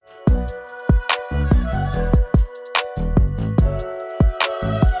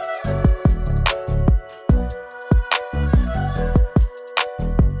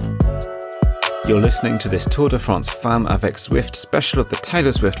You're listening to this Tour de France Femmes, avec Zwift special of the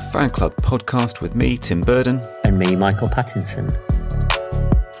Taylor Swift Fan Club podcast with me, Tim Burden. And me, Michael Pattinson.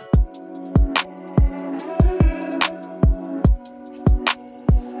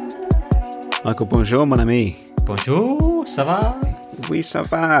 Michael, bonjour, mon ami. Bonjour, ça va? Oui, ça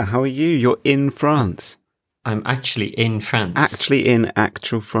va. How are you? You're in France. I'm actually in France. Actually in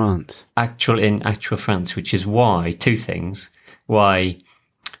actual France. Actual France, which is why, two things. Why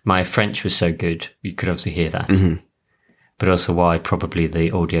my French was so good, you could obviously hear that. Mm-hmm. But also why probably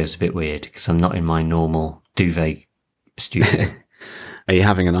the audio is a bit weird, because I'm not in my normal duvet studio. Are you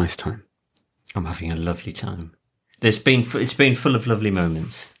having a nice time? I'm having a lovely time. It's been full of lovely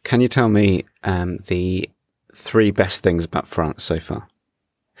moments. Can you tell me the three best things about France so far?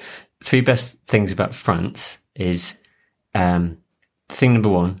 Three best things about France is thing number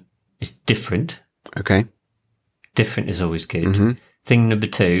one is different. Okay. Different is always good. Mm-hmm. Thing number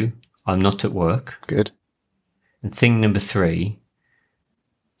two, I'm not at work. Good. And thing number three,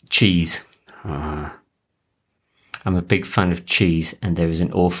 cheese. I'm a big fan of cheese, and there is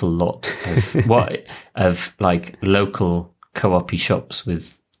an awful lot of like local co-op-y shops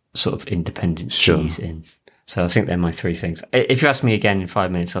with sort of independent cheese in. So I think they're my three things. If you ask me again in 5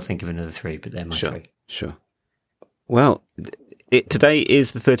 minutes, I'll think of another three, but they're my three. Sure. Well, today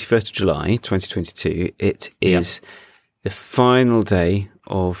is the 31st of July, 2022. It is the final day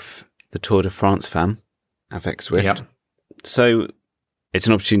of the Tour de France Femmes, avec Zwift. Yep. So it's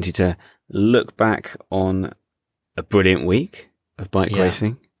an opportunity to look back on a brilliant week of bike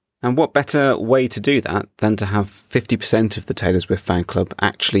racing. And what better way to do that than to have 50% of the Taylor Swift fan club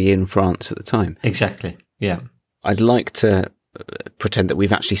actually in France at the time? Exactly, yeah. I'd like to pretend that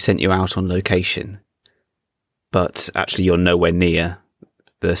we've actually sent you out on location, but actually you're nowhere near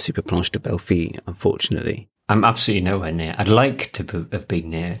the Super Planche de Belleville, unfortunately. I'm absolutely nowhere near. I'd like to have been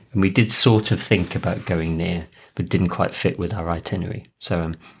near, and we did sort of think about going near, but didn't quite fit with our itinerary. So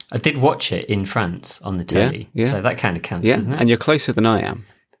I did watch it in France on the telly, so that kind of counts, doesn't it? And you're closer than I am.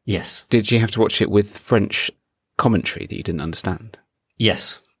 Yes. Did you have to watch it with French commentary that you didn't understand?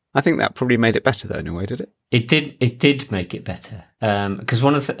 Yes. I think that probably made it better, though, in a way, did it? It did make it better. Because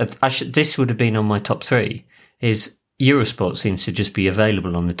one of the this would have been on my top three, is Eurosport seems to just be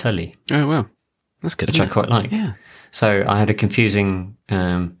available on the telly. Oh, well. That's good. Which I quite like. Yeah. So I had a confusing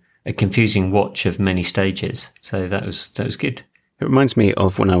watch of many stages. So that was good. It reminds me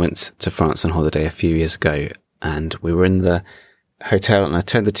of when I went to France on holiday a few years ago, and we were in the hotel, and I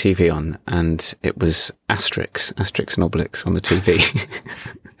turned the TV on, and it was Asterix and Obelix on the TV.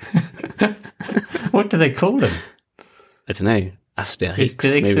 What do they call them? I don't know. Asterix,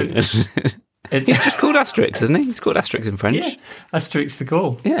 maybe. He's just called Asterix, isn't he? He's called Asterix in French. Yeah, Asterix the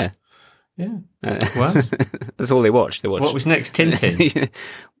Gaul. Yeah. Yeah. Well, that's all they watched. What was next? Tintin?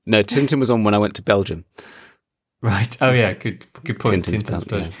 No, Tintin was on when I went to Belgium. Right. Oh, yeah. Good point. Tintin's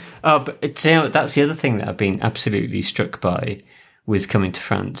Belgium. Yeah. Oh, but that's the other thing that I've been absolutely struck by with coming to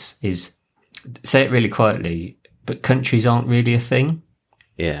France is, say it really quietly, but countries aren't really a thing.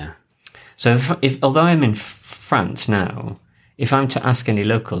 Yeah. So although I'm in France now, if I'm to ask any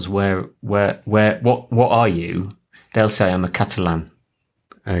locals what are you, they'll say I'm a Catalan.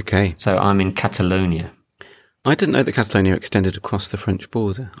 Okay. So I'm in Catalonia. I didn't know that Catalonia extended across the French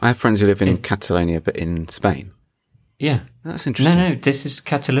border. I have friends who live in Catalonia, but in Spain. Yeah. That's interesting. No, this is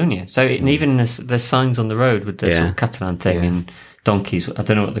Catalonia. So even there's signs on the road with the sort of Catalan thing and donkeys. I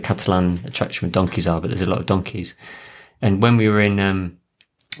don't know what the Catalan attraction with donkeys are, but there's a lot of donkeys. And when we were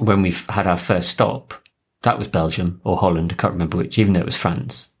when we had our first stop, that was Belgium or Holland. I can't remember which, even though it was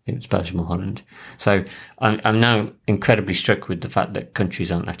France. It was Belgium or Holland. So I'm now incredibly struck with the fact that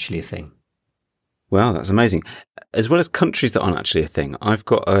countries aren't actually a thing. Wow, that's amazing. As well as countries that aren't actually a thing, I've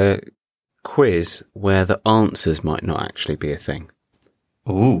got a quiz where the answers might not actually be a thing.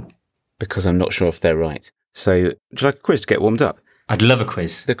 Ooh. Because I'm not sure if they're right. So, would you like a quiz to get warmed up? I'd love a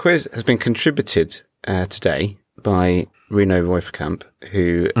quiz. The quiz has been contributed today by Reno Royferkamp,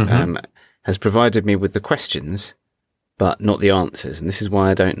 who has provided me with the questions, but not the answers. And this is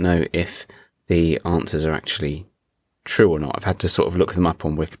why I don't know if the answers are actually true or not. I've had to sort of look them up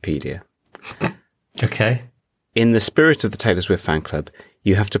on Wikipedia. Okay. In the spirit of the Taylor Swift fan club,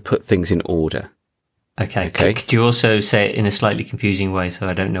 you have to put things in order. Okay. Could you also say it in a slightly confusing way so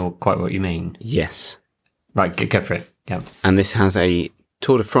I don't know quite what you mean? Yes. Right, go for it. Yeah. And this has a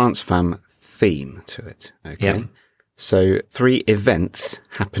Tour de France Femmes theme to it. Okay. Yep. So 3 events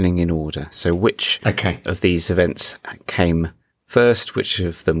happening in order. So which of these events came first, which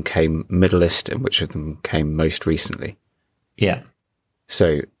of them came middleist, and which of them came most recently? Yeah.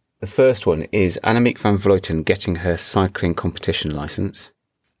 So the first one is Annemiek van Vleuten getting her cycling competition licence.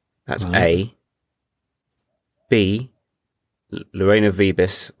 That's A. B, Lorena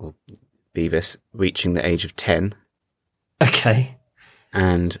Vibis, or Beavis, reaching the age of 10. Okay.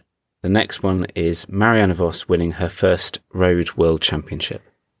 And the next one is Marianne Vos winning her first Road World Championship.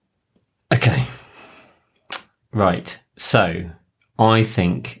 Okay. Right. So, I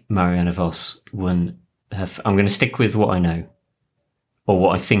think Marianne Vos won her... I'm going to stick with what I know. Or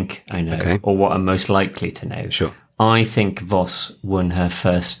what I think I know. Okay. Or what I'm most likely to know. Sure. I think Vos won her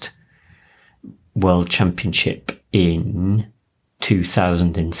first World Championship in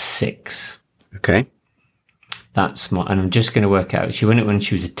 2006. Okay. That's my... And I'm just going to work out. She won it when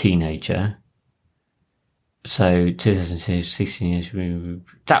she was a teenager. So 2006, 16 years...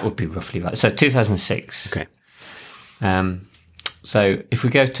 That would be roughly right. So 2006. Okay. So if we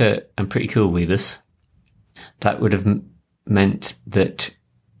go to I'm Pretty Cool Weavers, that would have meant that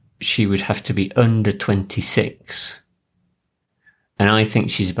she would have to be under 26. And I think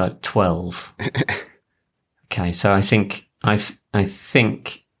she's about 12. Okay, so I think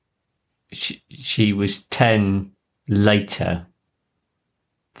she was 10 later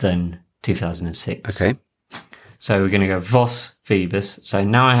than 2006. Okay. So we're going to go Vos, Phoebus. So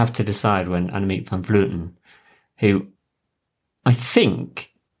now I have to decide when Annemiek van Vleuten, who I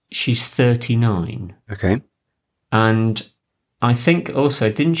think she's 39. Okay. And I think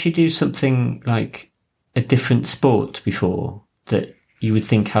also, didn't she do something like a different sport before that you would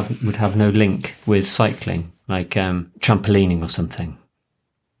think would have no link with cycling, like trampolining or something?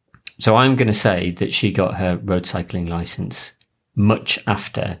 So I'm going to say that she got her road cycling license much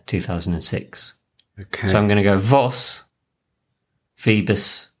after 2006. Okay. So I'm going to go Vos,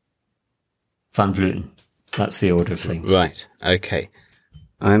 Phoebus, Van Vleuten. That's the order of things. Right. Okay.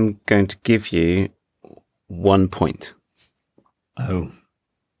 I'm going to give you 1 point. Oh,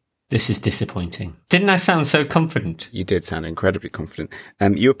 this is disappointing. Didn't I sound so confident? You did sound incredibly confident.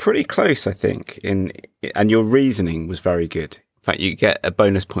 You were pretty close, I think, and your reasoning was very good. In fact, you get a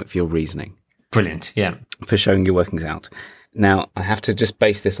bonus point for your reasoning. Brilliant, yeah. For showing your workings out. Now, I have to just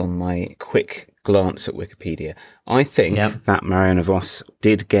base this on my quick glance at Wikipedia. I think that Marianne Vos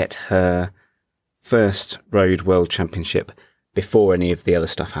did get her first Road World Championship before any of the other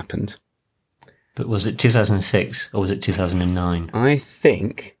stuff happened. But was it 2006 or was it 2009? I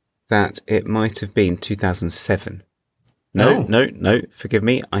think that it might have been 2007. No, forgive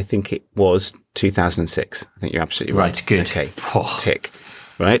me. I think it was 2006. I think you're absolutely right. Right, good. Okay, tick.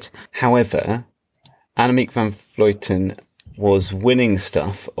 Right. However, Annemiek van Vleuten was winning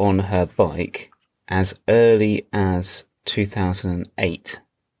stuff on her bike as early as 2008.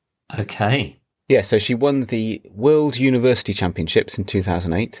 Okay. Yeah, so she won the World University Championships in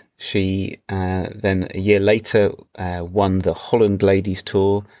 2008. She then a year later won the Holland Ladies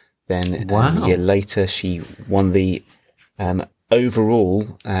Tour. Then a year later she won the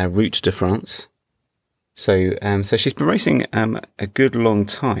overall Route de France. So she's been racing a good long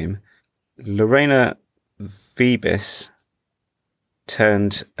time. Lorena Vibis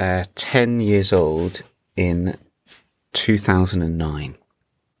turned 10 years old in 2009.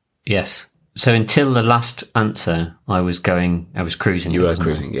 Yes. So until the last answer, I was cruising. You were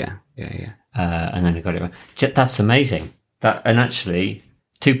cruising, yeah. And then I got it right. That's amazing. And actually,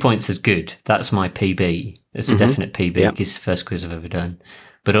 2 points is good. That's my PB. It's a definite PB. Yep. It's the first quiz I've ever done.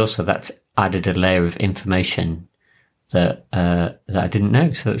 But also that's added a layer of information that I didn't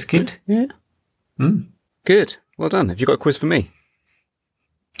know. So that's good. Yeah. Good. Well done. Have you got a quiz for me?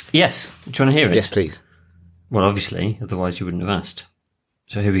 Yes. Do you want to hear it? Yes, please. Well, obviously, otherwise you wouldn't have asked.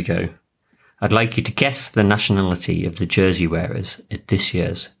 So here we go. I'd like you to guess the nationality of the jersey wearers at this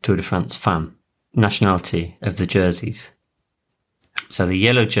year's Tour de France Femmes. Nationality of the jerseys. So the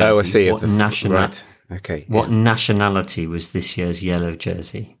yellow jersey. Oh, I see. Right. Okay. What nationality was this year's yellow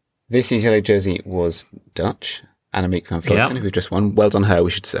jersey? This year's yellow jersey was Dutch. Annemiek van Vleuten, who just won. Well done her.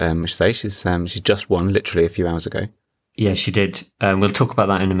 We should say she's just won literally a few hours ago. Yeah, she did. We'll talk about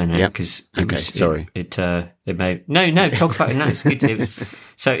that in a minute. Yep. Because sorry. It may no. Talk about it now. It's good.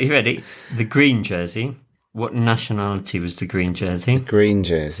 So you ready? The green jersey. What nationality was the green jersey? The green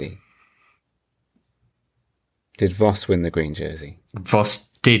jersey. Did Vos win the green jersey? Vos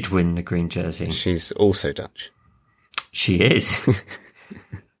did win the green jersey. She's also Dutch. She is.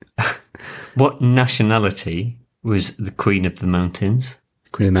 What nationality was the Queen of the Mountains?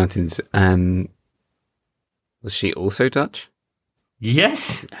 Queen of the Mountains. Was she also Dutch?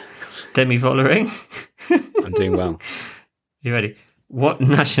 Yes. Demi Vollering. I'm doing well. You ready? What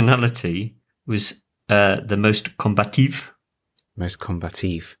nationality was the most combative? Most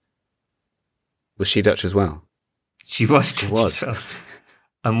combative. Was she Dutch as well? She was Dutch as well.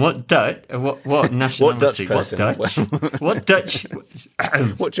 And what nationality? What Dutch person? What Dutch?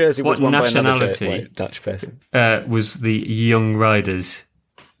 What jersey was won nationality by another Dutch person? Was the Young Riders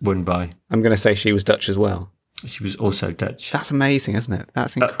won by? I'm going to say she was Dutch as well. She was also Dutch. That's amazing, isn't it?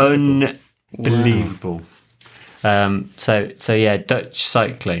 That's incredible. Unbelievable. Wow. So yeah, Dutch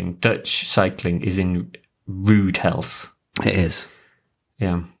cycling is in rude health. It is.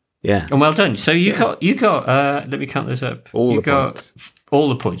 Yeah. Yeah. And well done. So you got let me count this up. All the points. All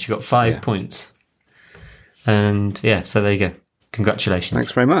the points. You got 5 points. And yeah, so there you go. Congratulations.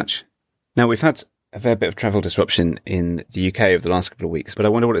 Thanks very much. Now, we've had a fair bit of travel disruption in the UK over the last couple of weeks, but I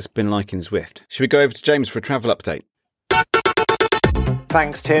wonder what it's been like in Zwift. Should we go over to James for a travel update?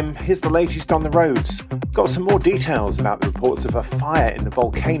 Thanks, Tim. Here's the latest on the roads. Got some more details about the reports of a fire in the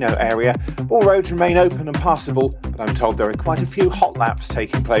volcano area. All roads remain open and passable, but I'm told there are quite a few hot laps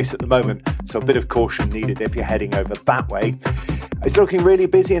taking place at the moment, so a bit of caution needed if you're heading over that way. It's looking really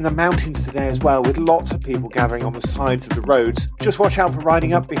busy in the mountains today as well, with lots of people gathering on the sides of the roads. Just watch out for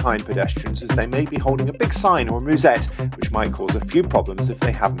riding up behind pedestrians, as they may be holding a big sign or a musette, which might cause a few problems if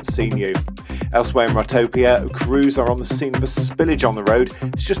they haven't seen you. Elsewhere in Rotopia, crews are on the scene of a spillage on the road.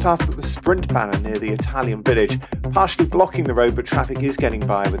 It's just after the sprint banner near the Italian village, partially blocking the road, but traffic is getting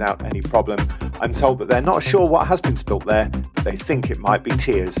by without any problem. I'm told that they're not sure what has been spilt there, but they think it might be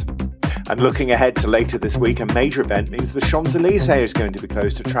tears. And looking ahead to later this week, a major event means the Champs-Élysées is going to be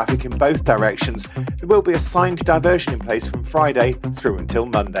closed to traffic in both directions. There will be a signed diversion in place from Friday through until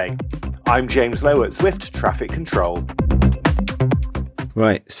Monday. I'm James Lowe at Zwift Traffic Control.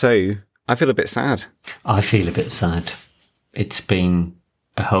 Right, so I feel a bit sad. I feel a bit sad. It's been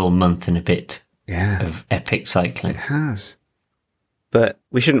a whole month and a bit of epic cycling. It has. But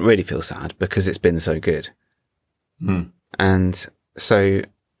we shouldn't really feel sad because it's been so good. And so,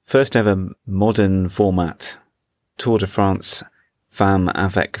 first ever modern format Tour de France Femmes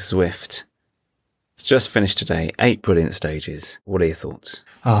avec Zwift. It's just finished today. 8 brilliant stages. What are your thoughts?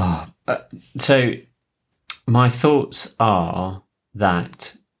 So my thoughts are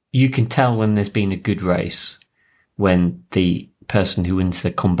that you can tell when there's been a good race when the person who wins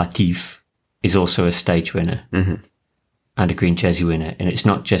the combatif is also a stage winner and a green jersey winner. And it's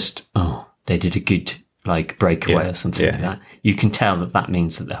not just, they did a good breakaway or something like that. You can tell that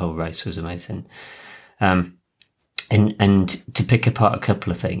means that the whole race was amazing. And to pick apart a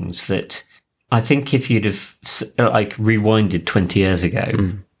couple of things that I think if you'd have rewinded 20 years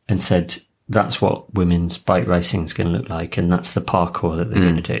ago and said, that's what women's bike racing is going to look like, and that's the parkour that they're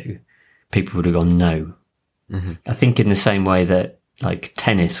going to do, people would have gone, no. I think in the same way that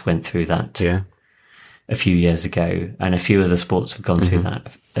tennis went through that a few years ago, and a few other sports have gone through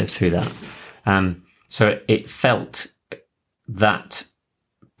that. So it felt that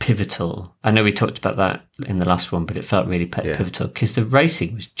pivotal. I know we talked about that in the last one, but it felt really pivotal because the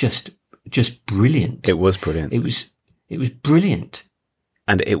racing was just brilliant. It was brilliant. It was brilliant.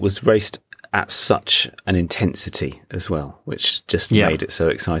 And it was raced at such an intensity as well, which just made it so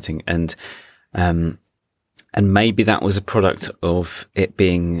exciting. And maybe that was a product of it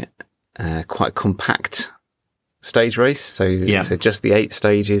being quite a compact stage race. So just the 8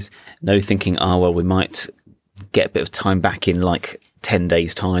 stages, no thinking, we might get a bit of time back in 10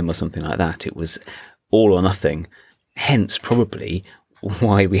 days time or something like that. It was all or nothing. Hence probably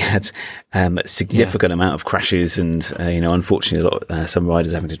why we had a significant amount of crashes and, unfortunately some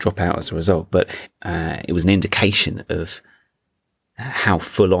riders having to drop out as a result. But it was an indication of how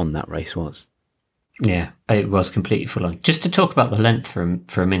full on that race was. Yeah, it was completely full on. Just to talk about the length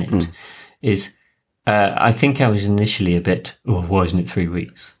for a minute is, I think I was initially a bit, why isn't it 3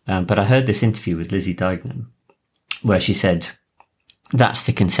 weeks? But I heard this interview with Lizzie Deignan where she said that's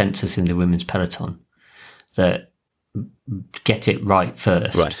the consensus in the women's peloton, that get it right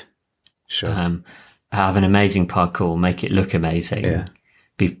first. Right. Sure. Have an amazing parkour, make it look amazing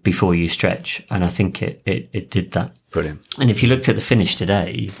before you stretch. And I think it did that. Brilliant. And if you looked at the finish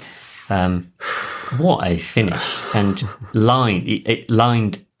today, what a finish. And it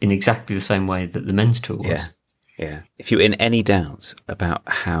lined in exactly the same way that the men's tour was. Yeah. If you're in any doubt about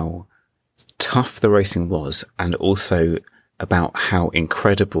how tough the racing was and also about how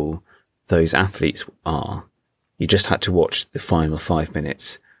incredible those athletes are, you just had to watch the final 5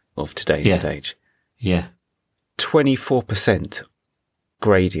 minutes of today's stage. Yeah. 24%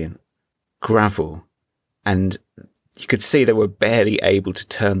 gradient, gravel, and you could see they were barely able to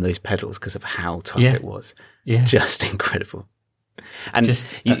turn those pedals because of how tough it was. Yeah. Just incredible. And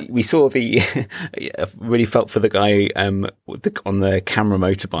we saw really felt for the guy on the camera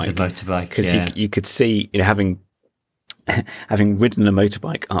motorbike. The motorbike, because you could see, having ridden a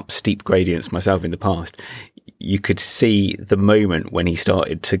motorbike up steep gradients myself in the past, you could see the moment when he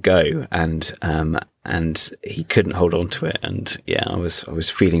started to go, and he couldn't hold on to it. And yeah, I was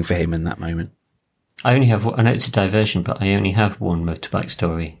feeling for him in that moment. I only have, I know it's a diversion, but I only have one motorbike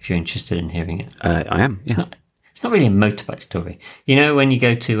story, if you're interested in hearing it. I am, yeah. It's not really a motorbike story. You know, when you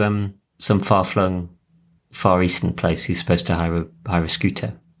go to some far-flung, Far Eastern place, you're supposed to hire a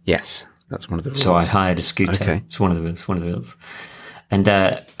scooter. Yes, that's one of the rules. So I hired a scooter. Okay. It's one of the rules. And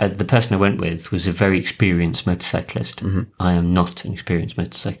the person I went with was a very experienced motorcyclist. Mm-hmm. I am not an experienced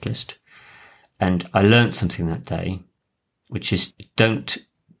motorcyclist. And I learned something that day, which is don't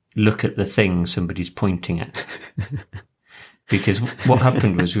look at the thing somebody's pointing at. Because what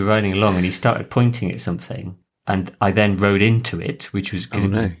happened was we were riding along and he started pointing at something, and I then rode into it, which was because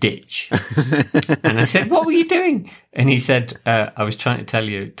it was a ditch. And I said, "What were you doing?" And he said, "I was trying to tell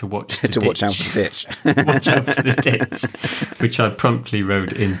you to watch the ditch. Watch out for the ditch." Watch out for the ditch, which I promptly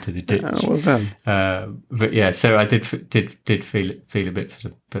rode into the ditch. Oh, well done. But yeah, so I did feel a bit for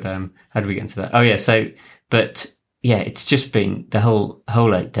them. But how do we get into that? Oh yeah, but yeah, it's just been the whole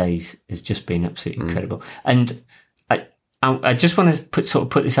 8 days has just been absolutely incredible. And I just want to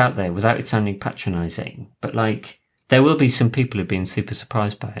put this out there without it sounding patronising, but like there will be some people who've been super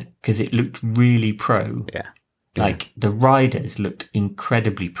surprised by it because it looked really pro. Yeah. Like the riders looked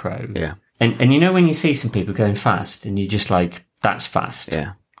incredibly pro. Yeah. And you know when you see some people going fast and you're just like, that's fast.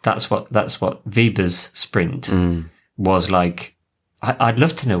 Yeah. That's what Weber's sprint was like. I'd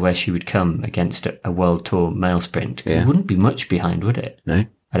love to know where she would come against a World Tour male sprint because it wouldn't be much behind, would it? No.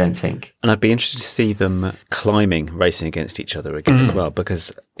 I don't think. And I'd be interested to see them climbing, racing against each other again as well,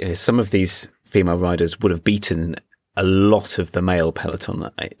 because some of these female riders would have beaten a lot of the male peloton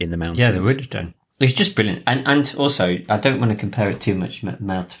in the mountains. Yeah, they would have done. It's just brilliant. And also, I don't want to compare it too much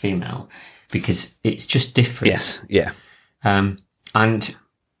male to female because it's just different. Yes, yeah. And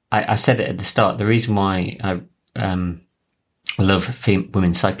I said it at the start, the reason why I love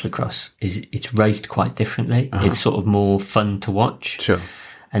women's cyclocross is it's raced quite differently. Uh-huh. It's sort of more fun to watch. Sure.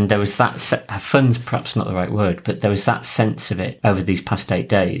 And there was that, fun's perhaps not the right word, but there was that sense of it over these past 8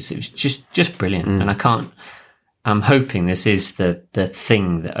 days. It was just brilliant. And I'm hoping this is the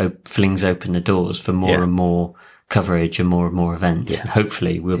thing that flings open the doors for more and more coverage and more events. Yeah.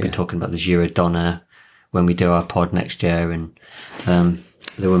 Hopefully we'll be talking about the Giro Donna when we do our pod next year and,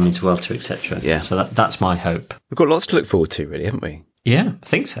 the women's welter, etc. Yeah. So that's my hope. We've got lots to look forward to, really, haven't we? Yeah, I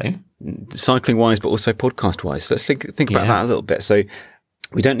think so. Cycling wise, but also podcast wise. Let's think about that a little bit. So,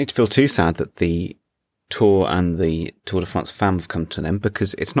 we don't need to feel too sad that the Tour and the Tour de France Femmes have come to an end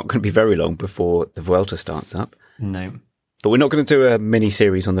because it's not going to be very long before the Vuelta starts up. No. But we're not going to do a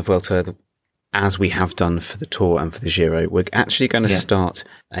mini-series on the Vuelta as we have done for the Tour and for the Giro. We're actually going to start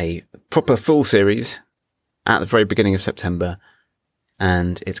a proper full series at the very beginning of September,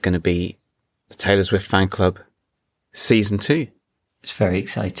 and it's going to be the Taylor Swift Fan Club Season 2. It's very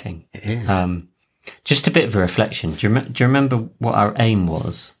exciting. It is. Just a bit of a reflection. Do you remember what our aim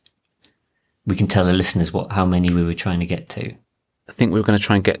was? We can tell the listeners how many we were trying to get to. I think we were going to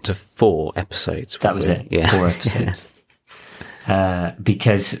try and get to 4 episodes. That was it. Yeah. 4 episodes.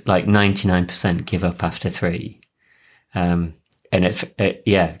 Because like 99% give up after 3. And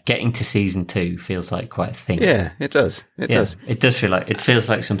getting to season 2 feels like quite a thing. Yeah, it does. It does. It feels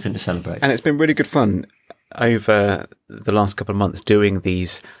like something to celebrate. And it's been really good fun over the last couple of months doing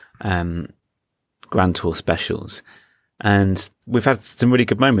these Grand Tour specials, and we've had some really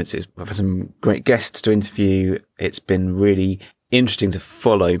good moments. We've had some great guests to interview. It's been really interesting to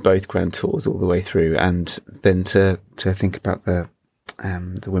follow both Grand Tours all the way through, and then to think about the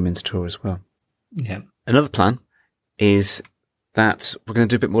women's tour as well. Yeah. Another plan is that we're going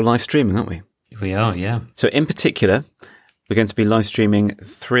to do a bit more live streaming, aren't we? We are, yeah. So in particular, we're going to be live streaming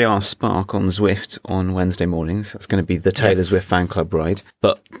 3 Hour Spark on Zwift on Wednesday mornings. That's going to be the Taylor Swift Fan Club ride.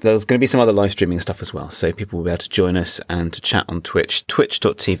 But there's going to be some other live streaming stuff as well. So people will be able to join us and to chat on Twitch,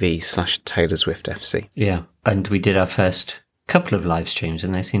 twitch.tv/Taylor Swift FC. Yeah. And we did our first couple of live streams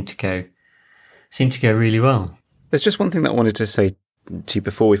and they seem to go really well. There's just one thing that I wanted to say to you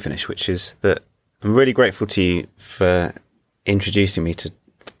before we finish, which is that I'm really grateful to you for introducing me to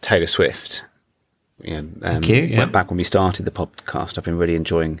Taylor Swift. Thank you. Yeah. Back when we started the podcast, I've been really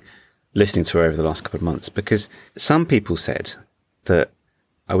enjoying listening to her over the last couple of months because some people said that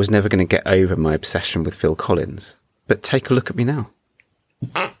I was never going to get over my obsession with Phil Collins. But take a look at me now.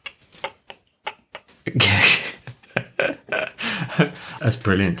 That's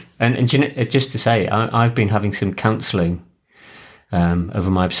brilliant. And just to say, I've been having some counselling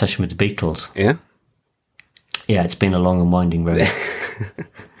over my obsession with the Beatles. Yeah? Yeah, it's been a long and winding road.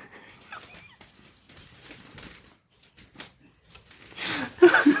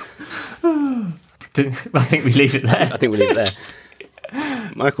 I think we leave it there. I think we leave it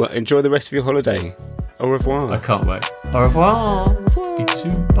there. Michael, enjoy the rest of your holiday. Au revoir. I can't wait. Au revoir. Speak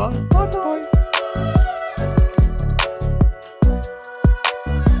soon. Bye. Bye.